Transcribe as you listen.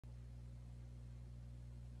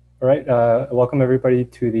All right, welcome everybody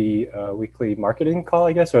to the weekly marketing call,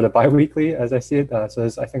 I guess, or the bi-weekly as I see it. So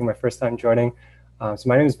this is, I think, my first time joining. So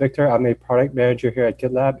my name is Victor. I'm a product manager here at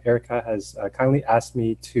GitLab. Erica has kindly asked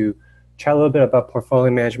me to chat a little bit about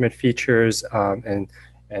portfolio management features and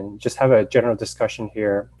just have a general discussion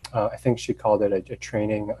here. I think she called it a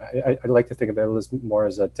training. I like to think of it a little more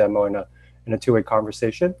as a demo and a two-way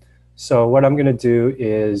conversation. So what I'm going to do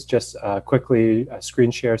is just quickly screen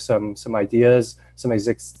share some ideas, some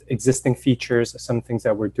existing features, some things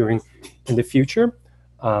that we're doing in the future.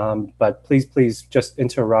 But please just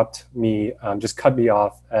interrupt me, just cut me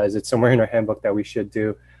off as it's somewhere in our handbook that we should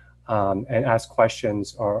do, and ask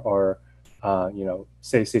questions or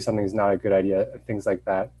say something is not a good idea, things like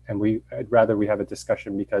that. And I'd rather we have a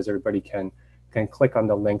discussion because everybody can click on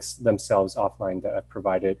the links themselves offline that I've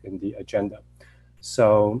provided in the agenda.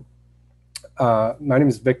 So my name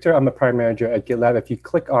is Victor. I'm a product manager at GitLab. If you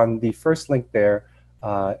click on the first link there,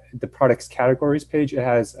 the products categories page, it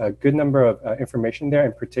has a good number of information there.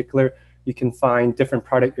 In particular, you can find different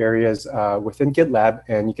product areas within GitLab,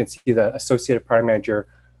 and you can see the associated product manager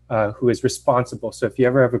who is responsible. So if you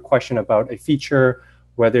ever have a question about a feature,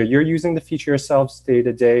 whether you're using the feature yourselves day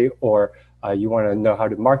to day, or you want to know how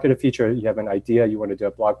to market a feature, you have an idea, you want to do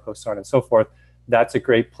a blog post on and so forth, that's a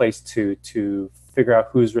great place to figure out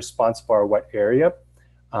who's responsible or what area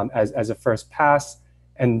as a first pass.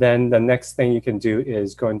 And then the next thing you can do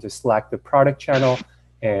is go into Slack, the product channel,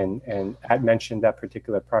 and mention that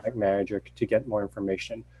particular product manager to get more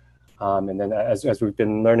information. And then as we've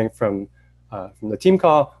been learning from the team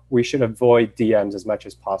call, we should avoid DMs as much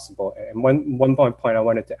as possible. And one point I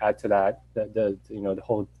wanted to add to that, the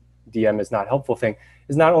whole DM is not helpful thing,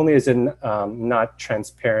 is not only is it not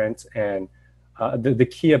transparent, and the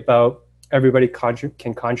key about everybody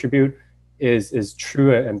can contribute is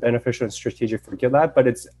true and beneficial and strategic for GitLab, but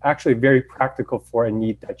it's actually very practical for a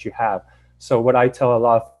need that you have. So what I tell a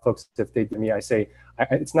lot of folks, if they do me, I say,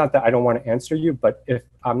 it's not that I don't want to answer you, but if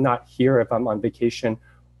I'm not here, if I'm on vacation,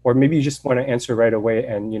 or maybe you just want to answer right away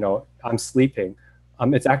and I'm sleeping,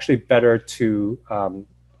 it's actually better to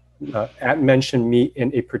mention me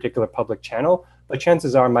in a particular public channel. But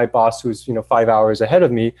chances are my boss, who's 5 hours ahead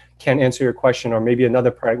of me, can answer your question, or maybe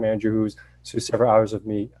another product manager who's several hours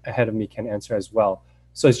ahead of me can answer as well.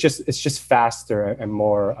 So it's just faster and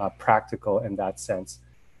more practical in that sense.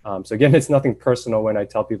 So again, it's nothing personal when I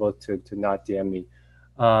tell people to not DM me.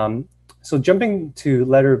 So jumping to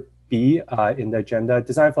letter B in the agenda,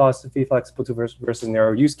 design philosophy, flexible to versus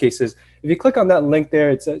narrow use cases. If you click on that link there,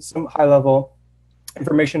 it's some high-level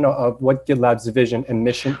information of what GitLab's vision and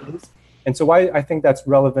mission is. And so why I think that's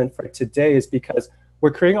relevant for today is because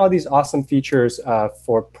we're creating all these awesome features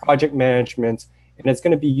for project management, and it's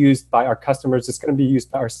going to be used by our customers. It's going to be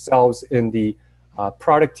used by ourselves in the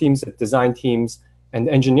product teams, the design teams, and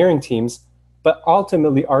the engineering teams. But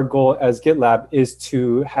ultimately, our goal as GitLab is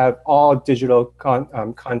to have all digital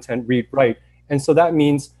content read-write. And so that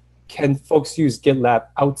means, can folks use GitLab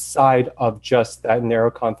outside of just that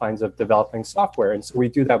narrow confines of developing software? And so we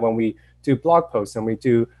do that when we do blog posts and we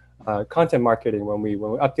do content marketing, when we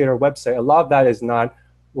update our website. A lot of that is not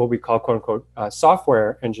what we call quote unquote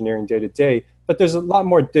software engineering day to day, but there's a lot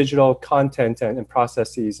more digital content and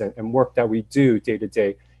processes and work that we do day to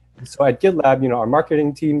day. So at GitLab, our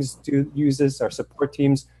marketing teams do use this, our support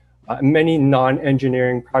teams, many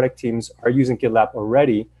non-engineering product teams are using GitLab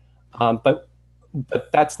already, but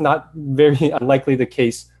that's not very unlikely the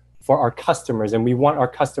case for our customers, and we want our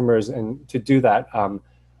customers to do that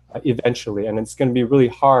eventually, and it's going to be really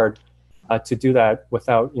hard to do that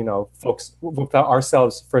without without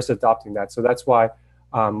ourselves first adopting that. So that's why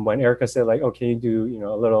when Erica said like, oh, can you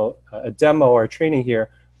do a demo or a training here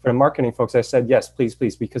for the marketing folks, I said yes, please,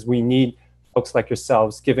 because we need folks like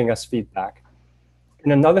yourselves giving us feedback.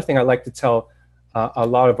 And another thing I like to tell a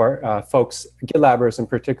lot of our folks, GitLabbers in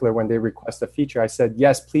particular, when they request a feature, I said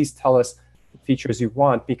yes, please tell us the features you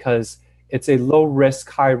want, because it's a low risk,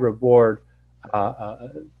 high reward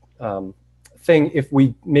thing. If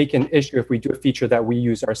we make an issue, if we do a feature that we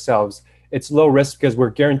use ourselves, it's low risk because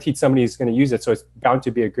we're guaranteed somebody's going to use it, so it's bound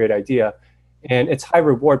to be a great idea. And it's high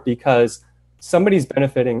reward because somebody's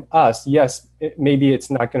benefiting us. Yes, maybe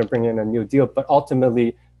it's not going to bring in a new deal, but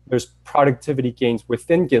ultimately there's productivity gains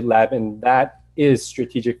within GitLab, and that is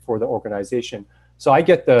strategic for the organization. So I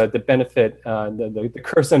get the benefit, the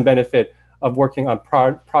curse and benefit of working on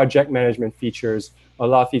project management features, a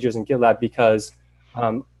lot of features in GitLab, because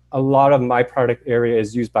a lot of my product area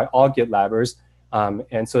is used by all GitLabbers.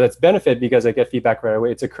 And so that's benefit because I get feedback right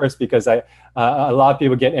away. It's a curse because a lot of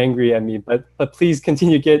people get angry at me, but please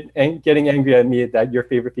continue getting angry at me that your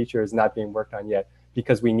favorite feature is not being worked on yet,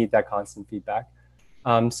 because we need that constant feedback.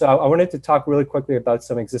 So I wanted to talk really quickly about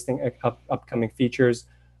some existing upcoming features.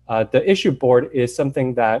 The issue board is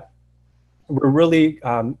something that we're really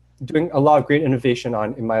doing a lot of great innovation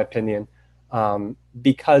on, in my opinion,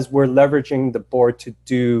 because we're leveraging the board to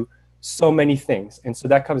do so many things. And so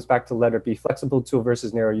that comes back to letter B, flexible tool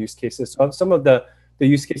versus narrow use cases. So some of the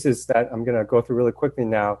use cases that I'm going to go through really quickly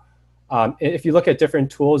now, if you look at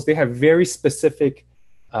different tools, they have very specific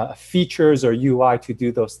features or UI to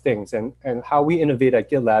do those things. And how we innovate at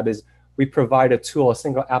GitLab is we provide a tool, a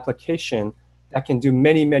single application that can do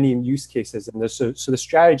many, many use cases. And so the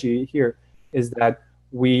strategy here is that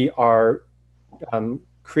we are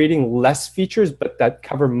creating less features, but that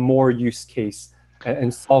cover more use case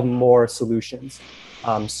and solve more solutions.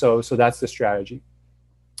 So that's the strategy.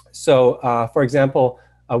 So for example,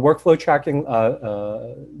 workflow tracking,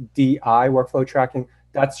 DI, workflow tracking,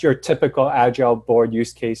 that's your typical agile board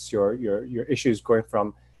use case, your issues going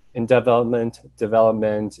from in development,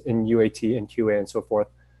 in UAT, in QA, and so forth.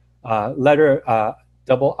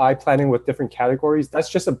 Double I planning with different categories, that's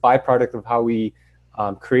just a byproduct of how we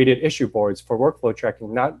created issue boards for workflow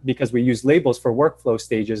tracking, not because we use labels for workflow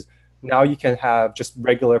stages. Now you can have just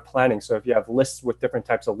regular planning. So if you have lists with different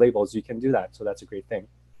types of labels, you can do that. So that's a great thing.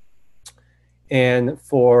 And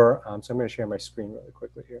for, so I'm going to share my screen really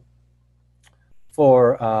quickly here.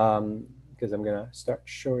 For, because I'm going to start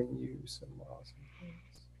showing you some awesome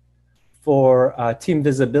things. For team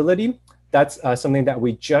visibility, that's something that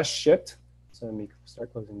we just shipped. So let me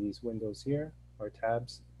start closing these windows here, or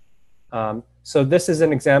tabs. So this is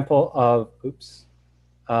an example of,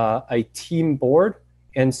 a team board.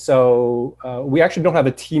 And so we actually don't have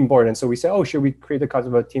a team board. And so we say, oh, should we create the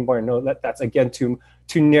concept of a team board? And no, that's again, too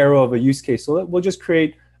narrow of a use case. So we'll just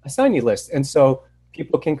create a assignee list. And so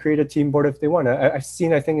people can create a team board if they want. I've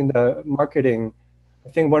seen, I think in the marketing, I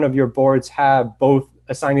think one of your boards have both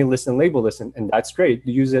assignee list and label list, and that's great.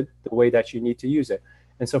 Use it the way that you need to use it.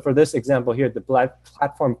 And so for this example here, the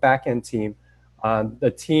platform backend team,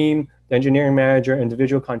 the engineering manager,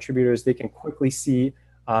 individual contributors, they can quickly see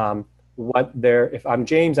what if I'm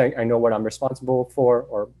James, I know what I'm responsible for,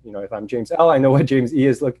 or if I'm James L, I know what James E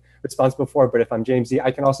is responsible for, but if I'm James E,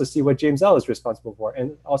 I can also see what James L is responsible for,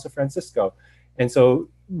 and also Francisco. And so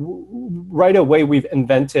right away, we've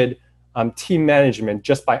invented team management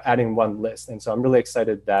just by adding one list. And so I'm really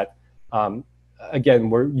excited that, again,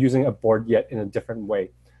 we're using a board yet in a different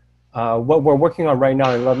way. What we're working on right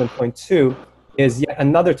now in 11.2 is yet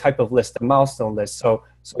another type of list, a milestone list. So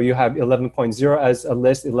you have 11.0 as a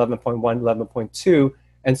list, 11.1, 11.2.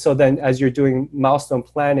 And so then as you're doing milestone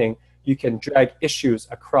planning, you can drag issues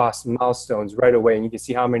across milestones right away. And you can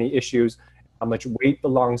see how many issues, how much weight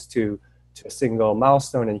belongs to a single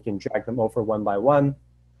milestone, and you can drag them over one by one.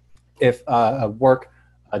 If a work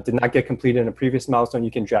did not get completed in a previous milestone,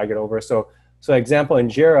 you can drag it over. So example, in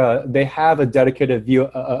Jira, they have a dedicated view,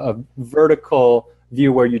 a vertical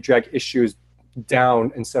view where you drag issues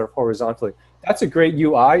down instead of horizontally. That's a great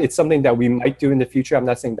UI. It's something that we might do in the future. I'm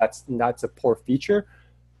not saying that's a poor feature.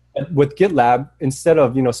 But with GitLab, instead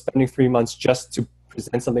of spending 3 months just to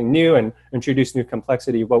present something new and introduce new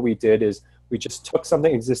complexity, what we did is we just took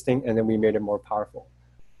something existing and then we made it more powerful.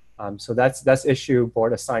 So that's issue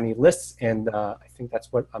board assignee lists, and I think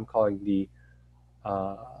that's what I'm calling the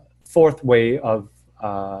fourth way of,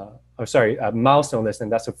 milestone list,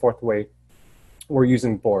 and that's the fourth way we're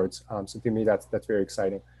using boards. So to me, that's very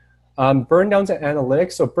exciting. Burn downs and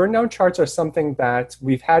analytics. So burn down charts are something that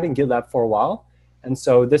we've had in GitLab for a while, and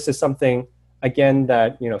so this is something again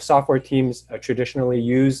that software teams traditionally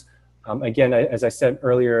use. Again, as I said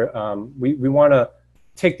earlier, we want to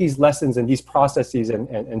take these lessons and these processes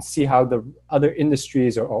and see how the other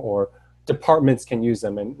industries or departments can use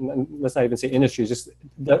them. And let's not even say industries, just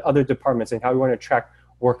the other departments, and how we want to track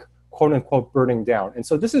work, quote unquote, burning down. And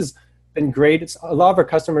so this has been great. A lot of our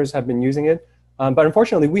customers have been using it, but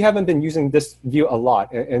unfortunately, we haven't been using this view a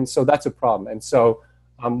lot. And so that's a problem. And so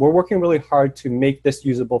we're working really hard to make this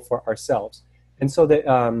usable for ourselves. And so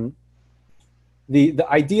the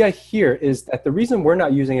idea here is that the reason we're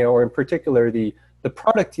not using it, or in particular the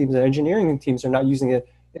product teams and engineering teams are not using it,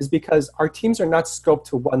 is because our teams are not scoped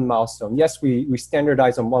to one milestone. Yes, we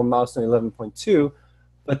standardize on one milestone, 11.2,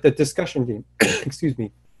 but the discussion team, excuse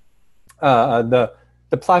me,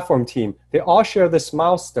 the platform team, they all share this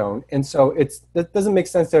milestone. And so it doesn't make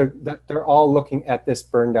sense that they're all looking at this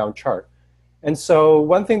burn down chart. And so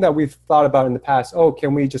one thing that we've thought about in the past,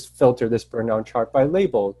 can we just filter this burn down chart by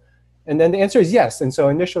label? And then the answer is yes. And so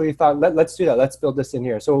initially we thought, let's do that. Let's build this in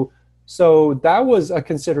here. So that was a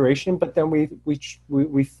consideration, but then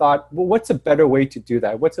we thought, well, what's a better way to do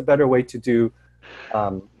that? What's a better way to do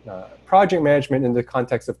project management in the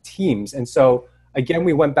context of teams? And so Again,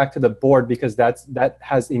 we went back to the board because that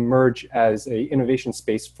has emerged as a innovation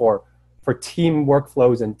space for team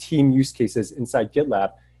workflows and team use cases inside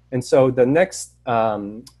GitLab. And so the next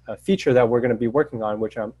feature that we're going to be working on,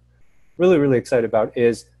 which I'm really, really excited about,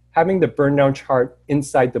 is having the burn down chart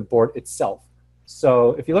inside the board itself.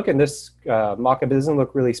 So if you look at this mockup, it doesn't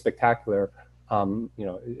look really spectacular.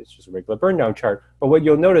 It's just a regular burn down chart. But what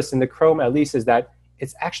you'll notice in the Chrome, at least, is that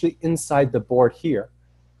it's actually inside the board here.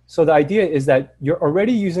 So the idea is that you're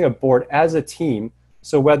already using a board as a team.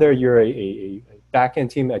 So whether you're a backend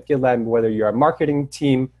team at GitLab, whether you're a marketing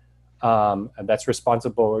team that's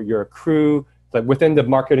responsible, or you're a crew, like within the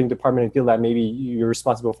marketing department at GitLab, maybe you're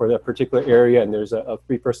responsible for that particular area and there's a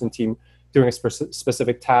 3-person team doing a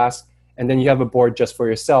specific task, and then you have a board just for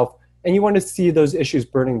yourself, and you want to see those issues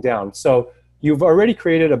burning down. So you've already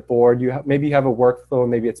created a board, maybe you have a workflow,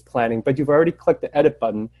 maybe it's planning, but you've already clicked the edit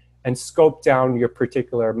button and scoped down your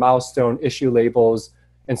particular milestone, issue labels,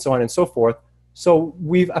 and so on and so forth. So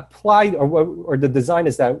we've applied, or the design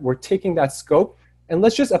is that we're taking that scope and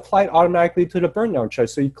let's just apply it automatically to the burn down chart.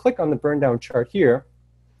 So you click on the burn down chart here,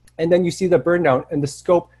 and then you see the burn down, and the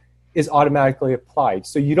scope is automatically applied.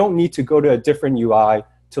 So you don't need to go to a different UI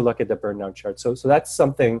to look at the burn down chart. So that's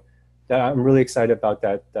something that I'm really excited about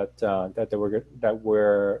that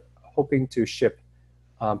we're hoping to ship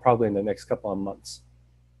probably in the next couple of months.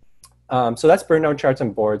 So that's burn down charts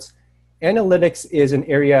and boards. Analytics is an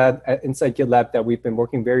area inside GitLab that we've been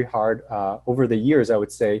working very hard over the years, I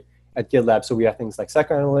would say, at GitLab. So we have things like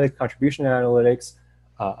cycle analytics, contribution analytics,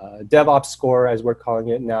 DevOps score, as we're calling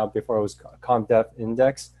it now, before it was ComDev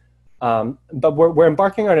Index. But we're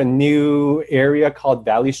embarking on a new area called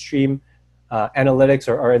value stream analytics,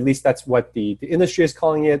 or at least that's what the industry is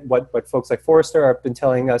calling it, what folks like Forrester have been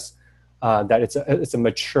telling us, that it's a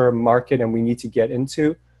mature market and we need to get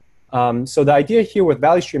into. So the idea here with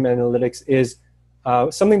value stream analytics is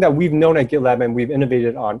something that we've known at GitLab and we've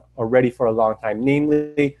innovated on already for a long time,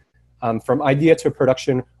 namely from idea to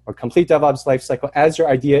production or complete DevOps lifecycle. As your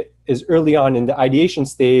idea is early on in the ideation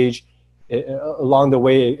stage, along the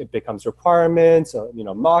way it becomes requirements,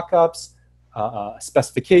 mock-ups,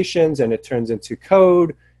 specifications, and it turns into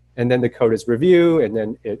code, and then the code is reviewed, and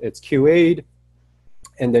then it's QA'd,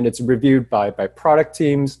 and then it's reviewed by product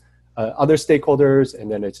teams, other stakeholders, and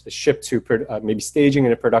then it's shipped to maybe staging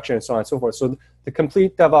into production and so on and so forth. So the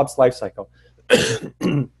complete DevOps lifecycle.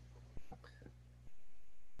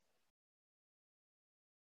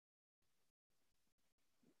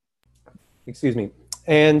 Excuse me.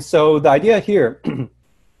 And so the idea here,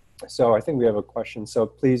 so I think we have a question, so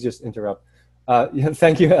please just interrupt. Yeah,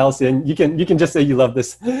 thank you, Elsie. And you can just say you love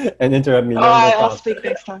this and interrupt me. Oh, I'll speak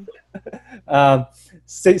next time.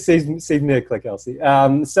 Save me a click, Elsie.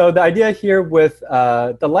 So the idea here with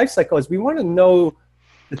the life cycle is we want to know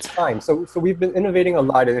the time. So we've been innovating a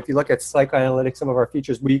lot, and if you look at cycle analytics, some of our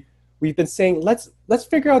features, we've been saying let's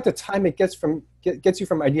figure out the time it gets you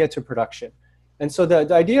from idea to production. And so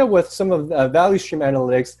the idea with some of the value stream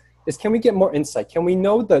analytics is, can we get more insight? Can we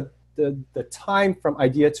know the time from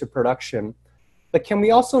idea to production? But can we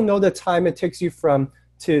also know the time it takes you for a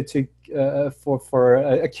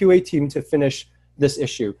QA team to finish this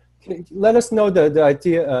issue? Let us know the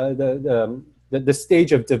idea, the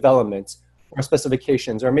stage of development or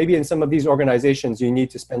specifications, or maybe in some of these organizations you need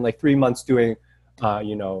to spend like 3 months doing,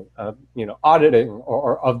 auditing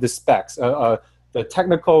or of the specs. The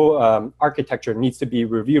technical architecture needs to be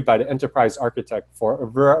reviewed by the enterprise architect for a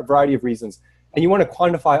variety of reasons, and you want to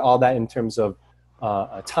quantify all that in terms of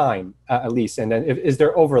time, at least. And then is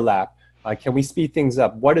there overlap? Can we speed things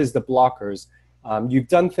up? What is the blockers? You've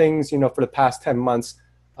done things, for the past 10 months.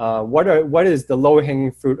 What is the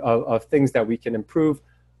low-hanging fruit of things that we can improve?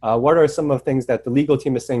 What are some of the things that the legal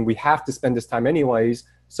team is saying we have to spend this time anyways,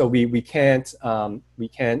 so we can't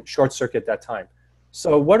short-circuit that time?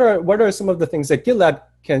 So what are some of the things that GitLab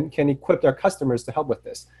can equip our customers to help with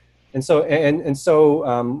this? And so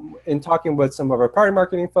in talking with some of our product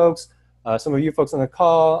marketing folks, some of you folks on the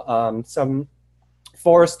call, some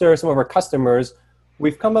Forrester, some of our customers,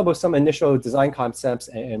 we've come up with some initial design concepts,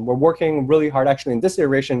 and we're working really hard actually in this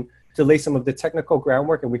iteration to lay some of the technical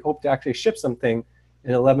groundwork, and we hope to actually ship something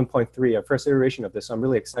in 11.3, our first iteration of this. So I'm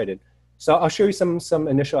really excited. So I'll show you some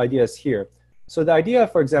initial ideas here. So the idea,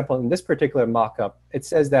 for example, in this particular mock-up, it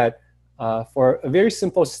says that for a very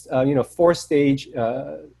simple, 4-stage,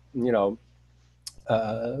 DevOps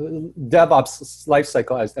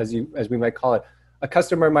lifecycle, as we might call it, a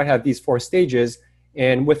customer might have these 4 stages,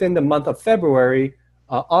 and within the month of February,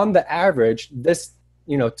 on the average, this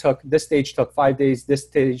stage took 5 days, this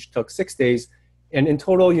stage took 6 days, and in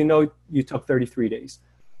total, you took 33 days.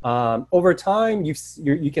 Over time,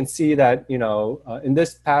 you can see that, in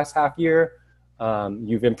this past half year,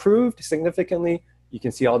 you've improved significantly. You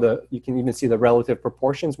can see you can even see the relative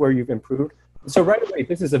proportions where you've improved. So right away,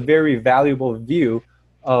 this is a very valuable view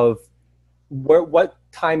of what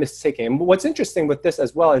time is taking. And what's interesting with this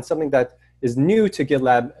as well, and something that is new to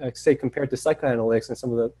GitLab, say compared to psychoanalytics and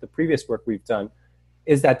some of the previous work we've done,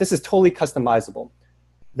 is that this is totally customizable.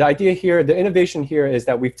 The idea here, the innovation here is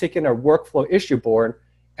that we've taken our workflow issue board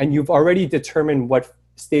and you've already determined what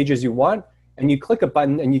stages you want, and you click a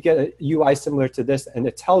button and you get a UI similar to this, and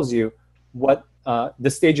it tells you what the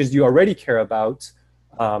stages you already care about,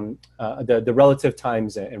 the relative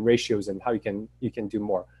times and ratios, and how you can do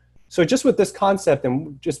more. So just with this concept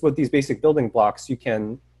and just with these basic building blocks, you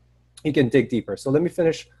can dig deeper. So let me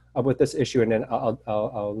finish up with this issue, and then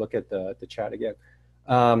I'll look at the chat again.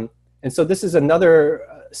 And so this is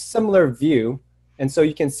another similar view. And so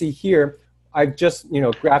you can see here, I've just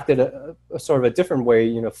graphed it a sort of a different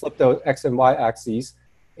way, flipped the X and Y axes.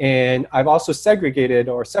 And I've also segregated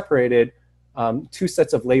or separated two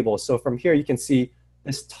sets of labels. So from here, you can see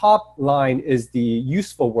this top line is the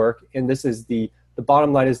useful work, and this is the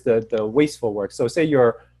bottom line is the wasteful work. So say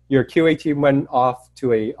your QA team went off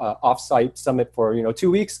to a off-site summit for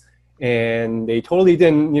 2 weeks, and they totally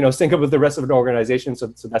didn't sync up with the rest of the organization. So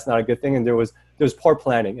that's not a good thing. And there was poor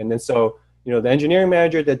planning. And then so the engineering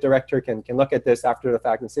manager, the director can look at this after the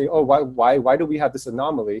fact and say, oh, why do we have this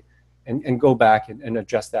anomaly, and go back and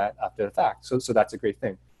adjust that after the fact. So that's a great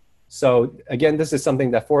thing. So again, this is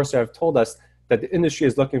something that Forrester have told us that the industry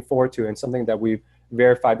is looking forward to, and something that we've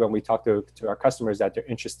verified when we talk to our customers that they're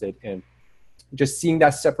interested in. Just seeing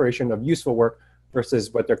that separation of useful work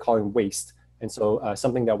versus what they're calling waste. And so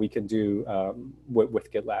something that we can do with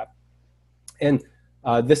GitLab. And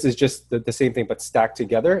this is just the same thing, but stacked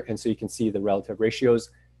together. And so you can see the relative ratios.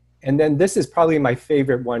 And then this is probably my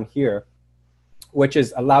favorite one here, which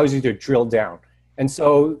is allows you to drill down. And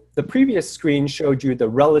so the previous screen showed you the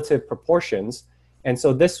relative proportions. And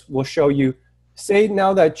so this will show you, say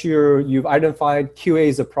now that you've identified QA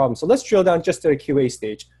as a problem. So let's drill down just to the QA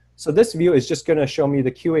stage. So this view is just going to show me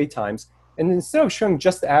the QA times. And instead of showing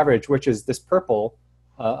just the average, which is this purple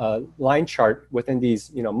line chart within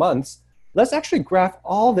these months, let's actually graph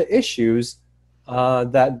all the issues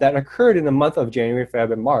that occurred in the month of January,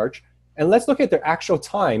 February, and March. And let's look at their actual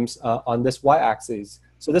times on this y-axis.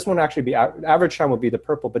 So this one actually be average time will be the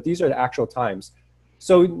purple, but these are the actual times.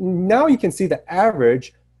 So now you can see the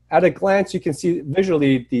average. At a glance, you can see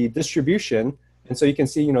visually the distribution. And so you can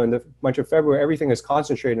see, in the month of February, everything is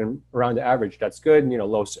concentrated around the average. That's good,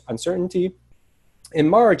 low uncertainty. In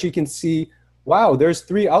March, you can see, wow, there's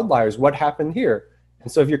 3 outliers. What happened here?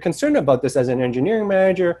 And so if you're concerned about this as an engineering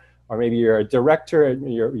manager, or maybe you're a director,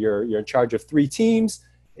 and you're in charge of 3 teams,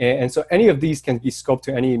 and so any of these can be scoped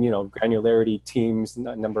to any granularity, teams,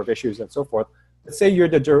 number of issues, and so forth. Let's say you're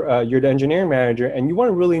the engineering manager, and you want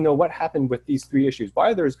to really know what happened with these 3 issues.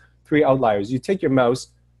 Why there's 3 outliers? You take your mouse,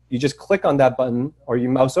 you just click on that button, or you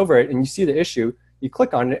mouse over it, and you see the issue. You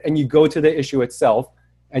click on it, and you go to the issue itself,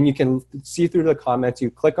 and you can see through the comments. You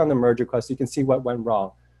click on the merge request, you can see what went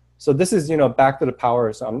wrong. So this is back to the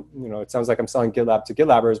power. So it sounds like I'm selling GitLab to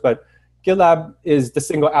GitLabbers, but GitLab is the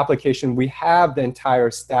single application. We have the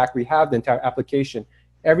entire stack. We have the entire application.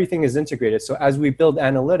 Everything is integrated. So as we build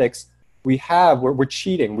analytics, we're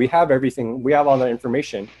cheating. We have everything. We have all the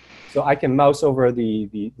information. So I can mouse over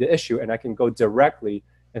the issue, and I can go directly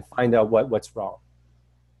and find out what's wrong.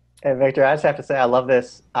 And Victor, I just have to say, I love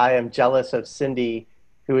this. I am jealous of Cindy,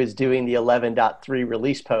 who is doing the 11.3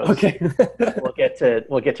 release post. Okay.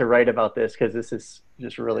 we'll get to write about this, because this is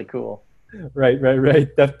just really cool. Right.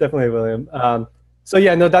 Definitely, William. So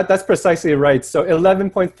yeah, no, that's precisely right. So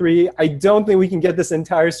 11.3, I don't think we can get this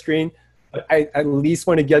entire screen, but I at least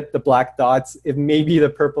want to get the black dots. If maybe the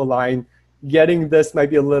purple line, getting this might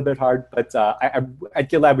be a little bit hard, but at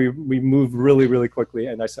GitLab, we move really, really quickly,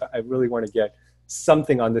 and I really want to get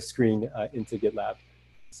something on the screen into GitLab.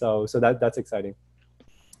 So that's exciting.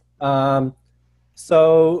 The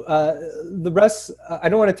rest, I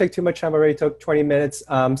don't want to take too much time. I already took 20 minutes.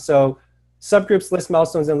 So subgroups, list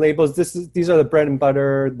milestones, and labels. These are the bread and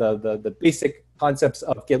butter, the basic concepts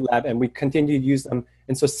of GitLab, and we continue to use them.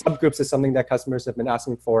 And so subgroups is something that customers have been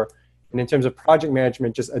asking for. And in terms of project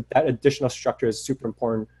management, just that additional structure is super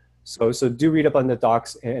important. So do read up on the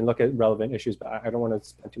docs and look at relevant issues, but I don't want to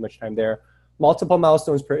spend too much time there. Multiple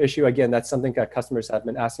milestones per issue, again, that's something that customers have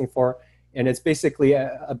been asking for. And it's basically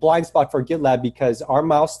a blind spot for GitLab, because our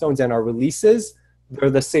milestones and our releases, they're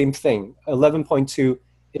the same thing. 11.2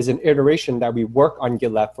 is an iteration that we work on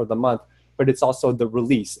GitLab for the month, but it's also the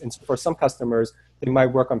release. And so for some customers, they might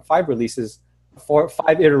work on 5 releases. 4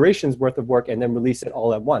 5 iterations worth of work and then release it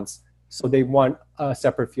all at once. So they want a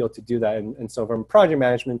separate field to do that. And so from a project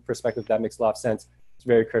management perspective, that makes a lot of sense. It's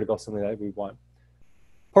very critical, something that we want.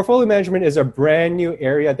 Portfolio management is a brand new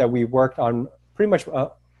area that we worked on pretty much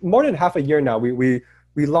more than half a year now. We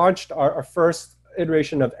launched our first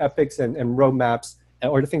iteration of epics and roadmaps,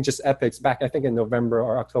 or I think just epics back, I think in November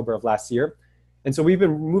or October of last year. And so we've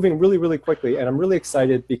been moving really, really quickly. And I'm really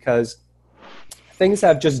excited because things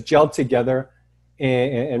have just gelled together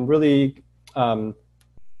and really,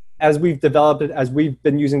 as we've developed it, as we've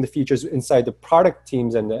been using the features inside the product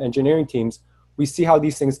teams and the engineering teams, we see how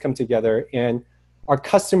these things come together. And our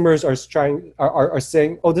customers are saying,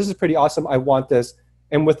 oh, this is pretty awesome, I want this.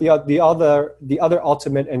 And with the other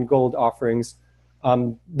ultimate and gold offerings,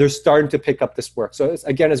 they're starting to pick up this work. So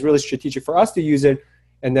it's really strategic for us to use it.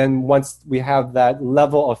 And then once we have that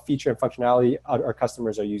level of feature and functionality, our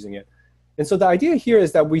customers are using it. And so the idea here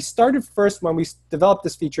is that we started first when we developed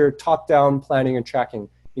this feature, top-down planning and tracking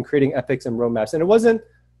and creating epics and roadmaps. And it wasn't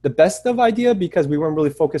the best of idea because we weren't really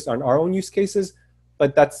focused on our own use cases,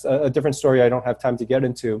 but that's a different story I don't have time to get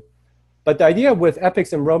into. But the idea with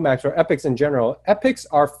epics and roadmaps, or epics in general, epics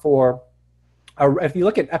are for, if you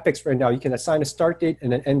look at epics right now, you can assign a start date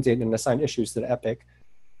and an end date and assign issues to the epic.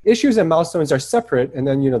 Issues and milestones are separate, and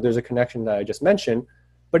then there's a connection that I just mentioned.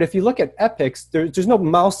 But if you look at epics, there's no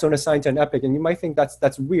milestone assigned to an epic, and you might think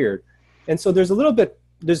that's weird. And so there's a little bit,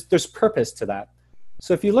 there's purpose to that.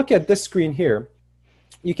 So if you look at this screen here,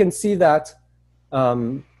 you can see that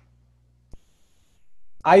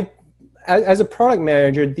as a product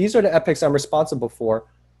manager, these are the epics I'm responsible for.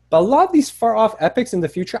 But a lot of these far off epics in the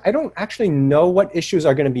future, I don't actually know what issues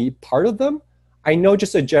are going to be part of them. I know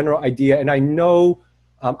just a general idea, and I know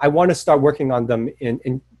I want to start working on them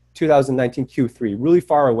in 2019 Q3, really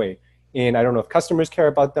far away. And I don't know if customers care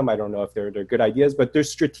about them. I don't know if they're good ideas, but they're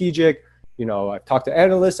strategic. I've talked to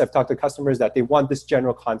analysts, I've talked to customers that they want this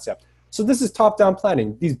general concept. So this is top-down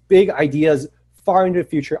planning. These big ideas far into the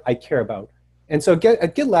future I care about. And so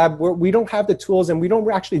at GitLab, we don't have the tools, and we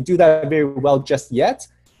don't actually do that very well just yet.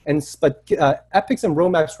 But epics and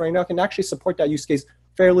roadmaps right now can actually support that use case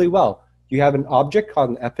fairly well. You have an object called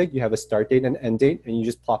an epic, you have a start date and end date, and you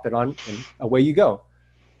just plop it on, and away you go.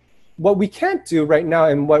 What we can't do right now,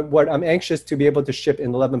 and what I'm anxious to be able to ship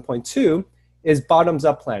in 11.2, is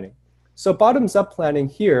bottoms-up planning. So bottoms-up planning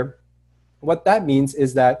here, what that means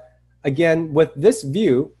is that, again, with this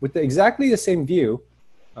view, with exactly the same view,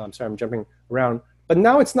 sorry, I'm jumping around, but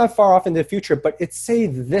now it's not far off in the future, but it's, say,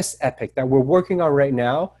 this epic that we're working on right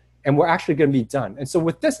now, and we're actually going to be done. And so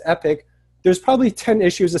with this epic, there's probably 10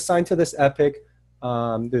 issues assigned to this epic.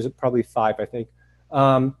 There's probably 5, I think.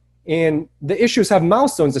 And the issues have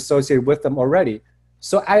milestones associated with them already.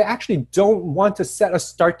 So I actually don't want to set a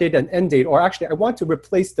start date and end date, or actually I want to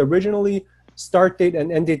replace the originally start date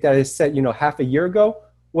and end date that is set half a year ago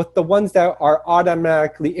with the ones that are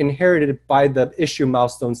automatically inherited by the issue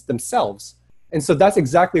milestones themselves. And so that's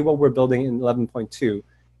exactly what we're building in 11.2.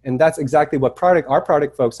 And that's exactly what our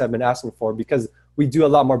product folks have been asking for, because we do a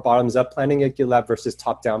lot more bottoms-up planning at GitLab versus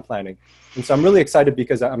top-down planning. And so I'm really excited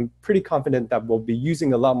because I'm pretty confident that we'll be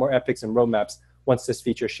using a lot more epics and roadmaps once this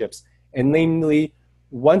feature ships. And namely,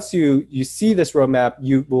 once you see this roadmap,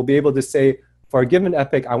 you will be able to say, for a given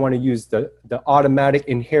epic, I want to use the automatic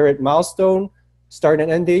inherit milestone start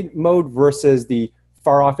and end date mode versus the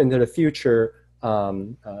far off into the future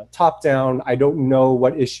top-down. I don't know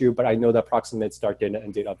what issue, but I know the approximate start date and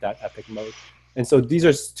end date of that epic mode. And so these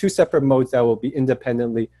are 2 separate modes that will be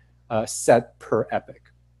independently set per epic.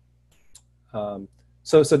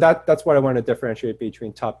 So that's what I want to differentiate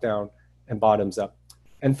between top-down and bottoms-up.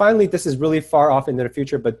 And finally, this is really far off into the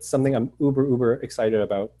future, but something I'm uber excited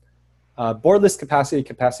about. Board list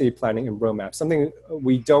capacity planning, and roadmap. Something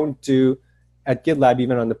we don't do at GitLab,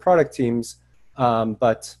 even on the product teams,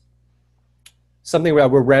 but something that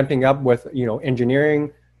we're ramping up with,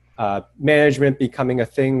 engineering, management becoming a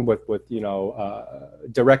thing with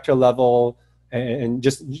director level, and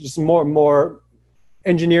just more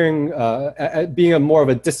engineering being more of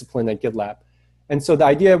a discipline at GitLab. And so the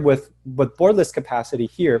idea with board list capacity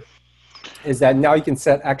here is that now you can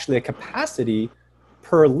set actually a capacity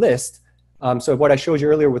per list. So what I showed you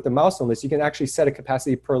earlier with the milestone list, you can actually set a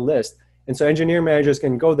capacity per list. And so engineering managers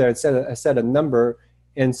can go there and set a number.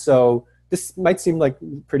 And so this might seem like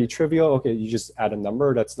pretty trivial. Okay, you just add a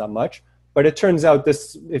number, that's not much. But it turns out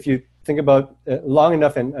this, if you think about it long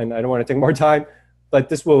enough, and I don't want to take more time, but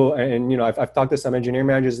this will, and I've talked to some engineering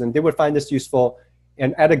managers, and they would find this useful.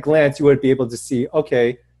 And at a glance, you would be able to see,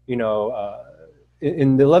 okay, in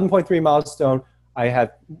the 11.3 milestone, I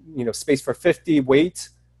have space for 50 weight,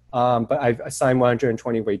 but I've assigned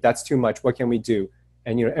 120 weight. That's too much. What can we do?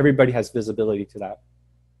 And everybody has visibility to that.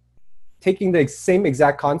 Taking the same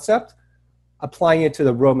exact concept, applying it to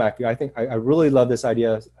the roadmap view. I think I really love this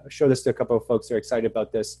idea. I showed this to a couple of folks who are excited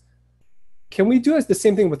about this. Can we do the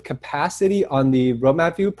same thing with capacity on the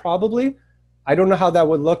roadmap view? Probably. I don't know how that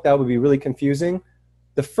would look. That would be really confusing.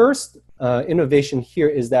 The first innovation here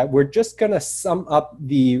is that we're just going to sum up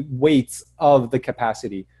the weights of the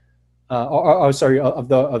capacity, sorry, of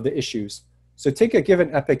the issues. So take a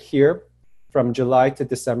given epoch here from July to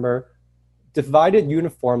December, divide it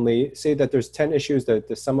uniformly, say that there's 10 issues, the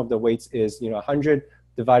sum of the weights is 100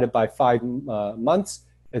 divided by 5 months,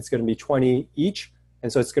 it's going to be 20 each.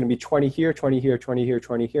 And so it's going to be 20 here, 20 here, 20 here,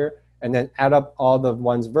 20 here, and then add up all the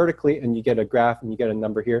ones vertically and you get a graph and you get a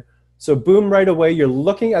number here. So boom, right away, you're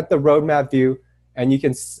looking at the roadmap view and you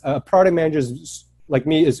can, product managers like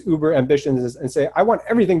me is uber ambitious and say, I want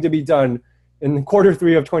everything to be done in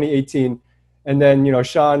Q3 of 2018. And then,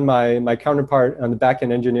 Sean, my counterpart on the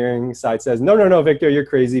backend engineering side says, no, Victor, you're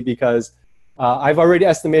crazy because I've already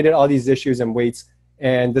estimated all these issues and weights,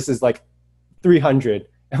 and this is like 300,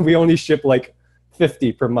 and we only ship like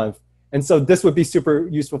 50 per month. And so this would be super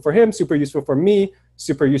useful for him, super useful for me,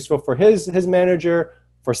 super useful for his manager,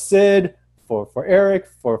 for Sid, for Eric,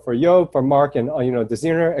 for Yo, for Mark, and the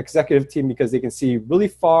Xener executive team, because they can see really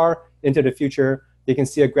far into the future. They can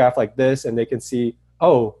see a graph like this, and they can see,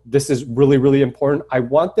 oh, this is really, really important. I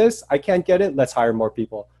want this. I can't get it. Let's hire more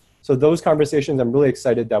people. So those conversations, I'm really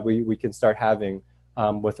excited that we can start having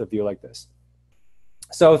with a view like this.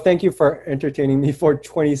 So thank you for entertaining me for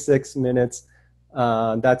 26 minutes.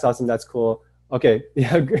 That's awesome. That's cool. Okay.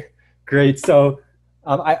 Yeah, great. So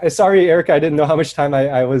sorry, Erica, I didn't know how much time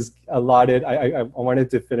I was allotted. I wanted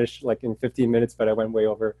to finish like in 15 minutes, but I went way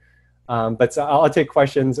over. But so I'll take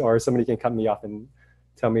questions, or somebody can cut me off and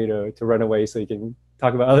tell me to run away so you can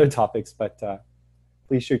talk about other topics, but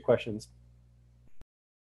please shoot questions.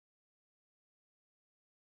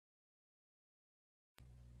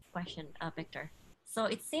 Question, Victor. So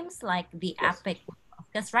it seems like the Epic,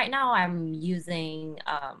 because right now I'm using,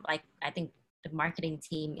 like, I think the marketing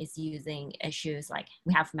team is using issues, like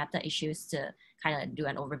we have meta issues to kind of do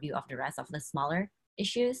an overview of the rest of the smaller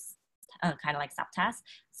issues, kind of like subtasks.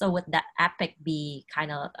 So would that Epic be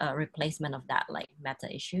kind of a replacement of that like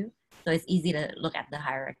meta issue? So it's easy to look at the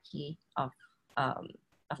hierarchy of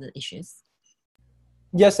the issues.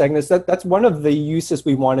 Yes, Agnes, that's one of the uses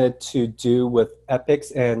we wanted to do with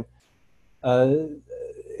epics, and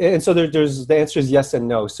so there's the answer is yes and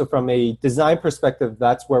no. So from a design perspective,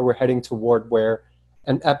 that's where we're heading toward, where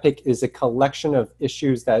an epic is a collection of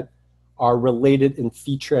issues that are related in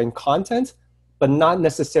feature and content, but not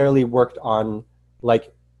necessarily worked on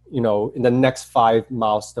like, in the next 5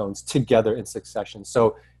 milestones together in succession.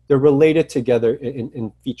 So they're related together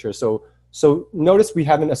in feature. So notice we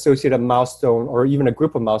haven't associated a milestone or even a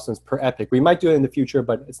group of milestones per epic. We might do it in the future,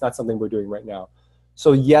 but it's not something we're doing right now.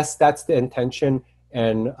 So yes, that's the intention.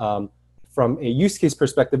 And from a use case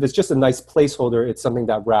perspective, it's just a nice placeholder. It's something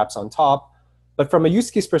that wraps on top. But from a use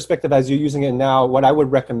case perspective, as you're using it now, what I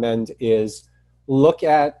would recommend is look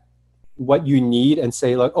at what you need and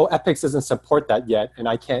say, like, oh, Epics doesn't support that yet, and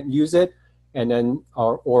I can't use it. And then,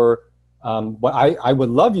 what I would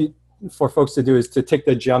love you for folks to do is to take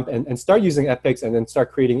the jump and start using Epics and then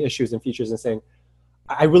start creating issues and features and saying,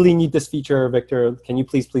 I really need this feature, Victor. Can you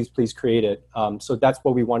please create it? So that's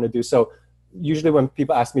what we want to do. So usually when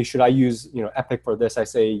people ask me, should I use Epic for this? I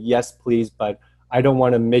say, yes, please, but I don't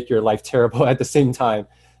want to make your life terrible at the same time.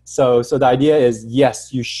 So the idea is,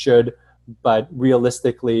 yes, you should, but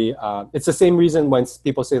realistically, it's the same reason when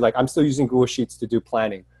people say, like, I'm still using Google Sheets to do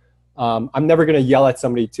planning. I'm never going to yell at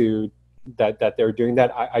somebody that they're doing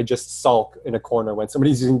that. I just sulk in a corner when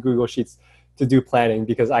somebody's using Google Sheets to do planning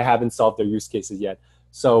because I haven't solved their use cases yet.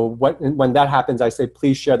 So when that happens, I say,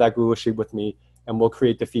 please share that Google Sheet with me, and we'll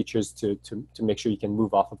create the features to make sure you can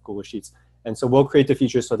move off of Google Sheets. And so we'll create the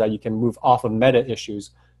features so that you can move off of meta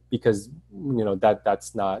issues, because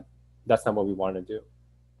that's not what we want to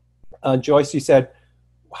do. Joyce, you said,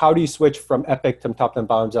 how do you switch from Epic to top and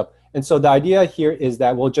bottoms up? And so the idea here is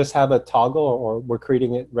that we'll just have a toggle, or we're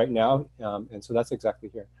creating it right now. And so that's exactly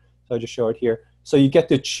here. So I'll just show it here. So you get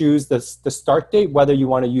to choose the start date, whether you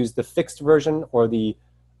want to use the fixed version or the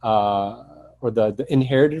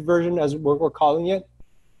inherited version, as we're calling it.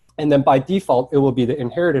 And then by default, it will be the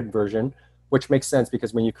inherited version, which makes sense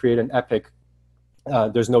because when you create an epic,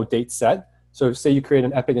 there's no date set. So say you create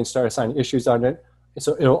an epic and start assigning issues on it,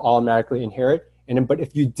 so it'll automatically inherit. And then, but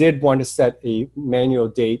if you did want to set a manual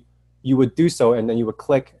date, you would do so, and then you would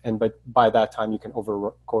click, but by that time you can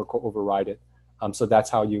override it. So that's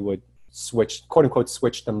how you would switch, quote unquote,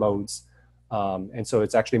 switch the modes. And so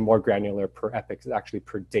it's actually more granular per epic, it's actually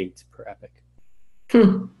per date per epic.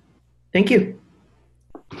 Thank you.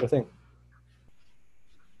 Sure thing.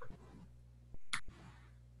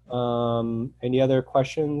 Any other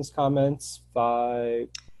questions, comments? 5,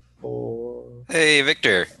 4. Hey,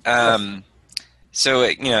 Victor. Yes. So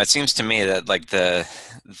it seems to me that like the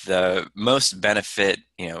most benefit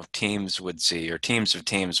teams would see, or teams of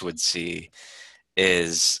teams would see,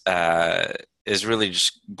 is really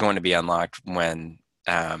just going to be unlocked when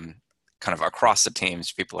kind of across the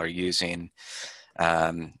teams people are using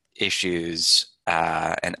issues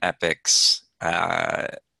and epics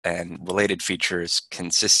and related features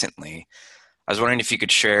consistently. I was wondering if you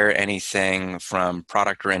could share anything from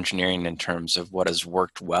product or engineering in terms of what has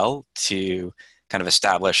worked well to kind of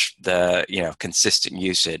establish the consistent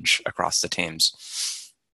usage across the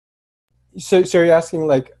teams. So you're asking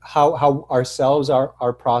like how ourselves,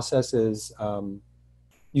 our process is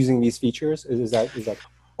using these features? Is that?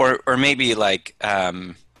 Or maybe like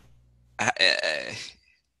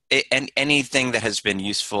anything that has been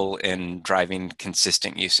useful in driving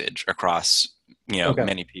consistent usage across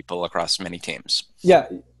many people across many teams. Yeah,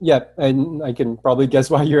 and I can probably guess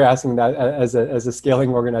why you're asking that. As a scaling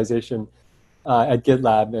organization at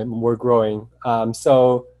GitLab, and we're growing.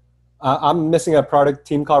 So I'm missing a product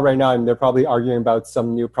team call right now, and they're probably arguing about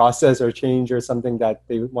some new process or change or something that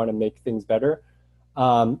they want to make things better.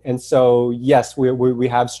 And so yes, we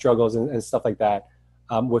have struggles and stuff like that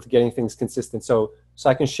with getting things consistent. So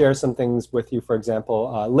I can share some things with you. For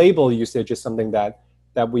example, label usage is something that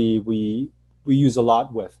we use a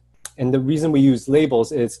lot with. And the reason we use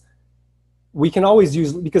labels is we can always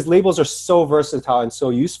use, because labels are so versatile and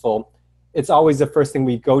so useful, it's always the first thing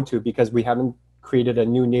we go to because we haven't created a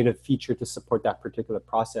new native feature to support that particular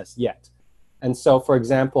process yet. And so, for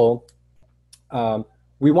example,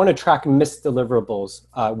 we want to track missed deliverables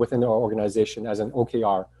within our organization as an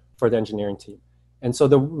OKR for the engineering team. And so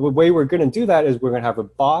the way we're going to do that is we're going to have a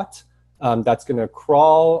bot that's going to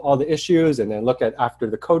crawl all the issues and then look at after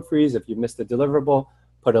the code freeze, if you missed a deliverable,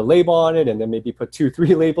 put a label on it, and then maybe put 2,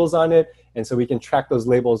 3 labels on it. And so we can track those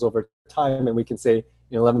labels over time, and we can say,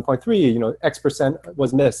 11.3, X%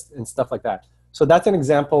 was missed and stuff like that. So that's an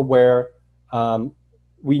example where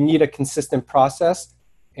we need a consistent process,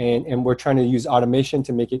 and we're trying to use automation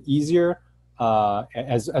to make it easier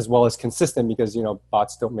as well as consistent, because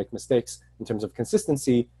bots don't make mistakes in terms of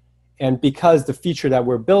consistency. And because the feature that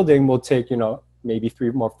we're building will take maybe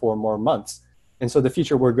 3 more, 4 more months. And so the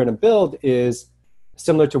feature we're going to build is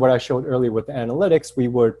similar to what I showed earlier with the analytics. We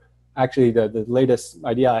would actually, the latest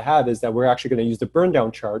idea I have is that we're actually going to use the burn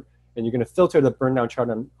down chart, and you're going to filter the burn down chart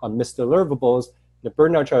on missed deliverables. The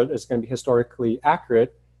burn down chart is going to be historically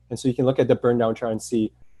accurate. And so you can look at the burn down chart and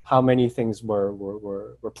see how many things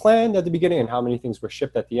were planned at the beginning and how many things were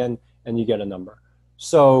shipped at the end, and you get a number.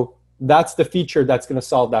 So that's the feature that's going to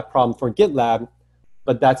solve that problem for GitLab,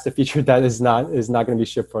 but that's the feature that is not going to be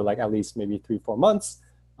shipped for like at least maybe 3, 4 months.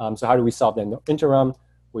 So how do we solve that in the interim?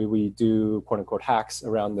 We do quote unquote hacks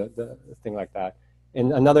around the thing like that.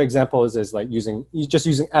 And another example is like using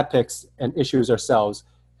epics and issues ourselves.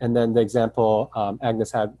 And then the example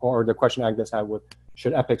Agnes had, or the question Agnes had with,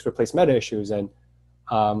 should epics replace meta issues? And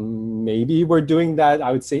maybe we're doing that.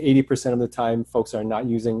 I would say 80% of the time folks are not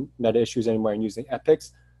using meta issues anymore and using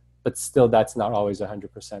epics, but still that's not always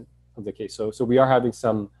 100% of the case. So we are having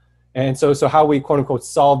some, and so how we quote unquote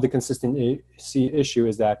solve the consistency issue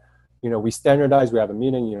is that we standardize, we have a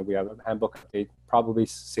meeting, we have a handbook update, probably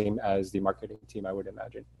same as the marketing team, I would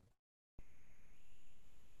imagine.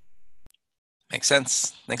 Makes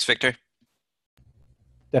sense. Thanks, Victor.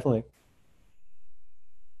 Definitely.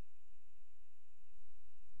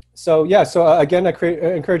 So yeah, again, I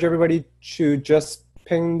encourage everybody to just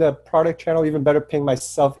ping the product channel, even better, ping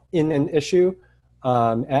myself in an issue,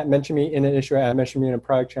 mention me in an issue, mention me in a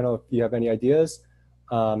product channel if you have any ideas,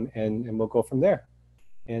 and we'll go from there.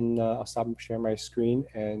 And I'll stop sharing my screen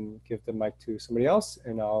and give the mic to somebody else,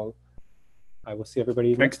 and I will see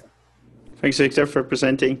everybody next time. Thanks, Victor, for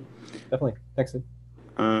presenting. Definitely. Thanks, Sid.